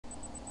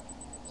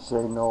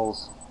Shay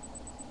Knowles,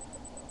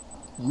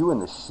 you and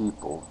the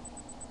sheeple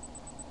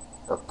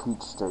of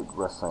Peach State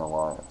Wrestling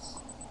Alliance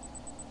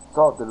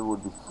thought that it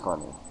would be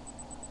funny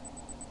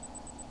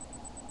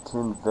to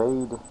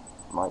invade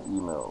my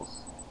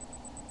emails.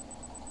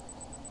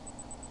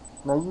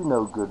 Now you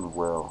know good and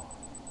well,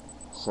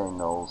 Shay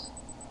Knowles,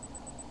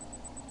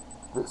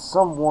 that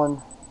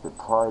someone that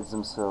prides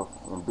himself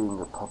in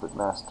being a puppet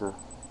master,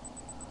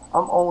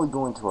 I'm only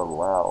going to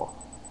allow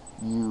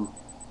you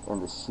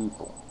and the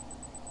sheeple,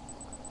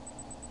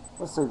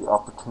 let's say the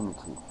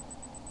opportunity,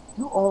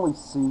 you only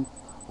see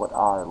what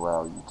I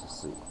allow you to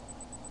see.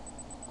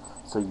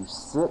 So you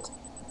sit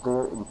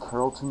there in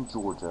Carrollton,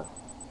 Georgia,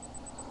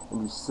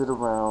 and you sit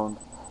around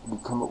and you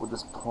come up with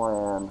this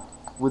plan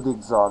with the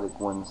exotic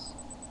ones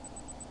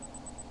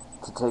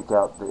to take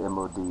out the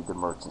MOD, the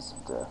Merchants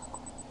of Death.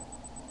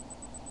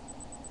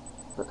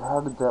 But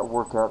how did that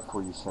work out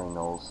for you, Shay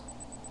Knowles?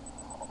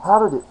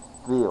 How did it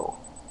feel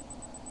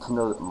to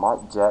know that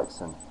Mike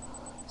Jackson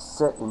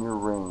sat in your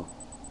ring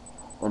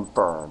and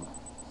burned,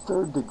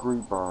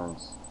 third-degree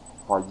burns,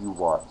 while you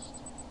watched,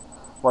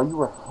 while you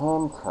were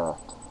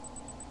handcuffed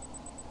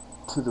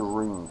to the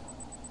ring?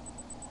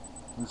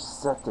 You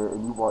sat there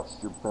and you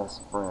watched your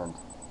best friend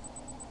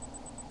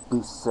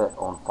be set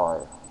on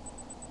fire.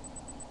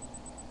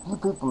 You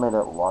people may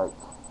not like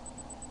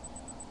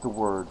the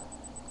word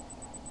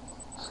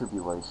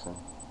tribulation.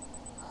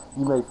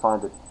 You may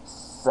find it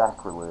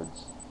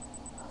sacrilege,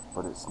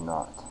 but it's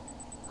not.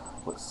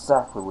 What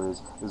sacrilege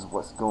is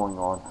what's going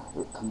on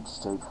at Peach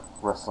State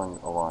Wrestling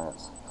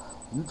Alliance.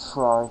 You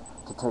try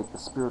to take the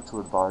spiritual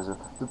advisor,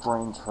 the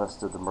brain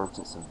trust of the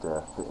Merchants of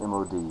Death, the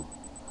MOD,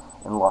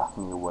 and lock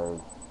me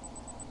away.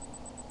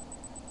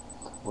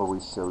 Well, we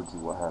showed you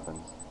what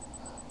happens.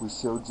 We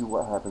showed you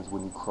what happens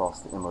when you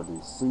cross the MOD.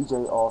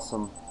 CJ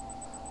Awesome,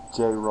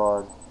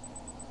 J-Rod,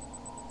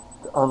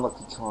 the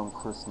Unlucky Charm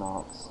Chris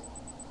Knox,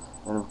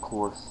 and of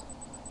course,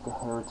 the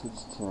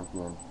Heritage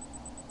Champion,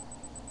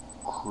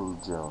 Crew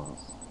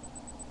Jones.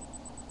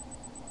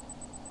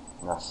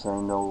 Now,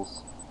 Shay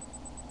Knowles,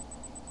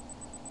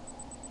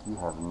 you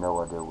have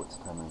no idea what's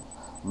coming.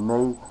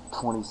 May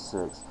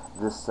 26th,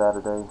 this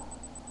Saturday,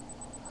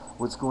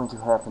 what's going to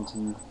happen to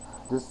you,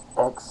 this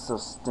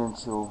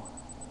existential,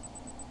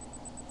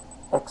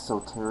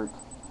 exoteric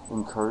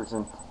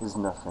incursion is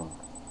nothing.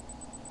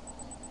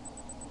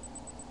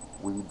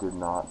 We did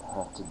not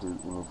have to do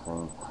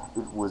anything.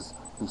 It was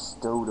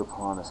bestowed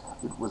upon us.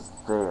 It was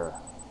there.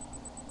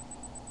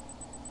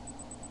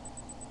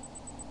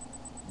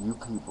 You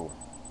people,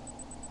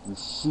 you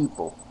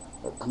sheeple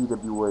at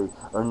PWA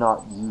are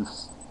not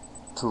used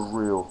to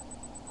real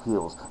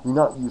heels. You're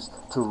not used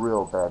to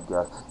real bad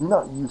guys. You're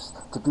not used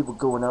to people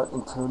going out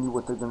and telling you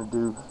what they're going to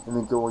do and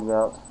then going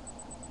out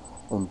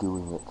and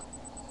doing it.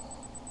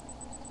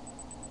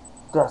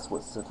 That's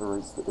what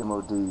separates the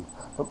MOD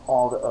from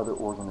all the other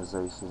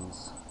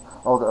organizations,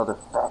 all the other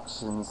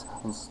factions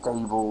and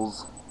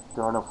stables.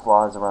 There are no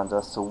flies around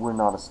us, so we're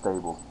not a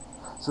stable.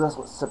 So that's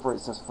what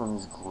separates us from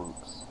these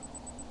groups.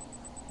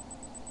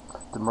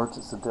 The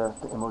Merchants of Death,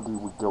 the MOD,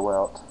 we go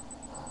out,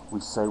 we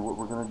say what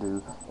we're going to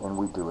do, and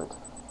we do it.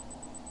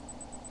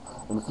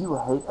 And if you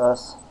hate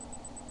us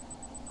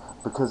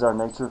because our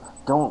nature,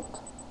 don't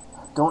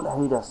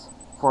hate us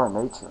for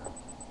our nature.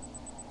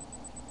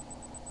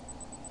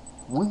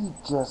 We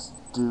just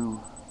do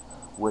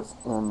what's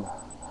in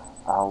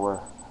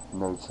our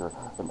nature,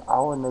 and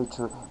our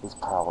nature is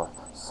power.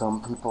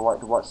 Some people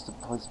like to watch the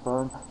place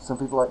burn, some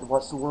people like to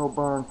watch the world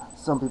burn,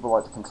 some people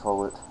like to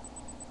control it.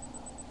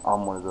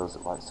 I'm one of those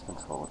that likes to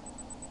control it.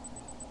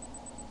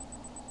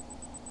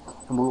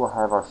 And we will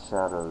have our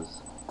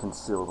shadows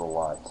conceal the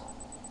light.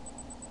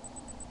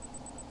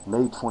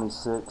 May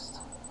 26th,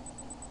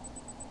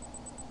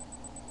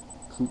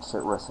 Peach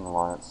State Wrestling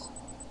Alliance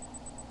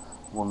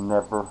will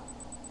never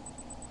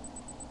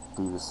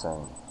be the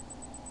same.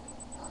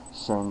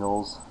 Shay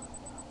Knowles,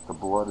 the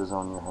blood is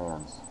on your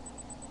hands.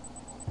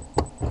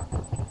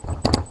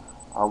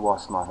 I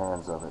wash my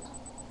hands of it.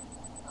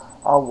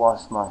 I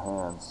wash my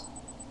hands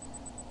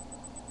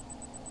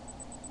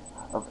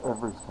of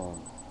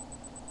everything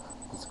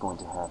that's going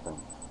to happen.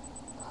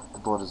 The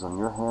blood is on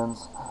your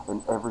hands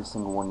and every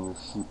single one of your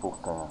sheeple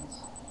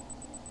fans.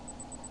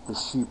 The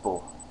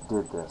sheeple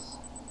did this.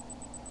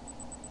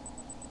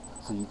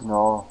 So you can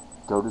all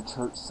go to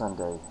church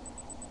Sunday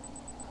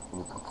and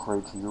you can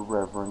pray to your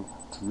reverend,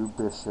 to your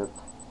bishop,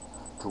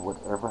 to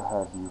whatever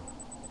have you,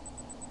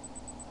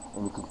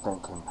 and you can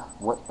thank him.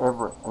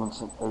 Whatever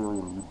ancient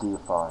alien you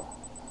deify,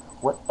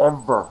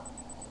 whatever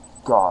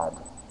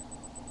God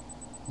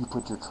you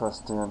put your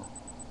trust in,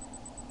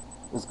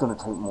 it's going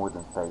to take more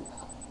than faith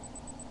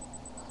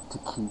to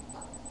keep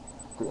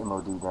the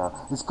MOD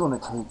down. It's going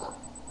to take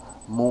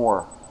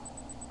more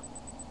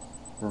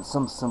than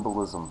some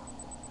symbolism.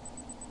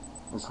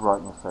 It's right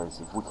in your face.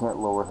 If we can't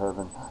lower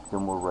heaven,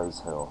 then we'll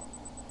raise hell.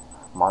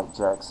 Mike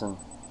Jackson,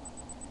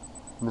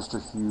 Mr.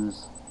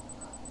 Hughes,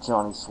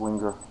 Johnny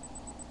Swinger,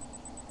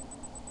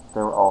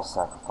 they were all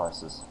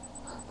sacrifices.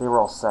 They were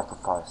all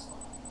sacrificed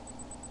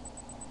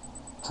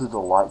to the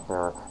light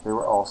bearer. They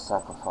were all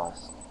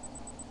sacrificed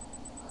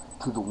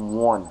to the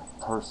one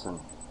person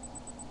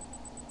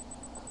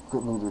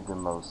that needed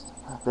them most.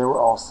 They were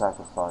all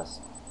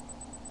sacrificed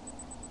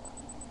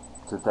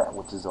to that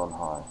which is on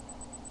high.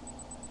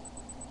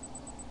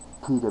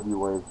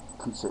 PWA,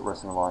 Peach State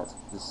Wrestling Alliance,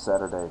 this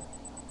Saturday,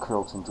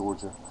 Carrollton,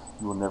 Georgia.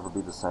 You will never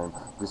be the same.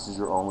 This is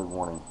your only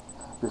warning.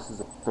 This is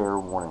a fair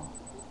warning.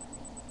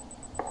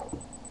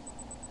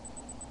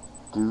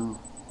 Do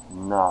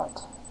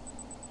not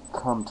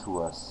come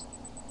to us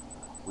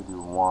with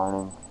your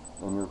whining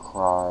and your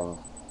crying.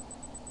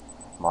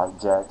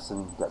 Mike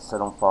Jackson got set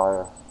on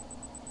fire.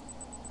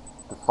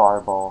 The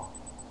fireball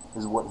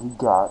is what he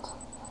got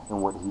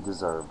and what he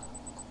deserved.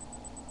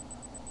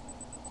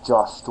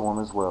 Josh Storm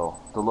as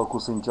well. The local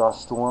scene Josh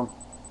Storm,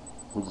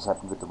 he just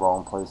happened to be at the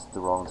wrong place at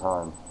the wrong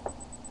time.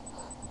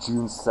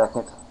 June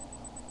 2nd,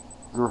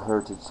 your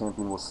Heritage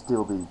Champion will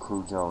still be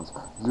Crew Jones.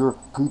 Your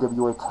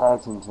PWA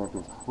Tag Team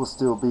Champions will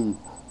still be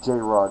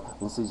J-Rod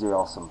and CJ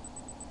Awesome.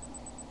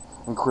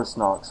 And Chris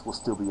Knox will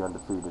still be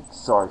undefeated.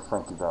 Sorry,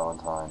 Frankie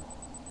Valentine.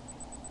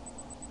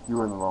 You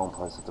were in the wrong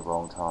place at the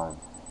wrong time.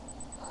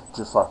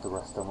 Just like the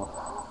rest of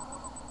them.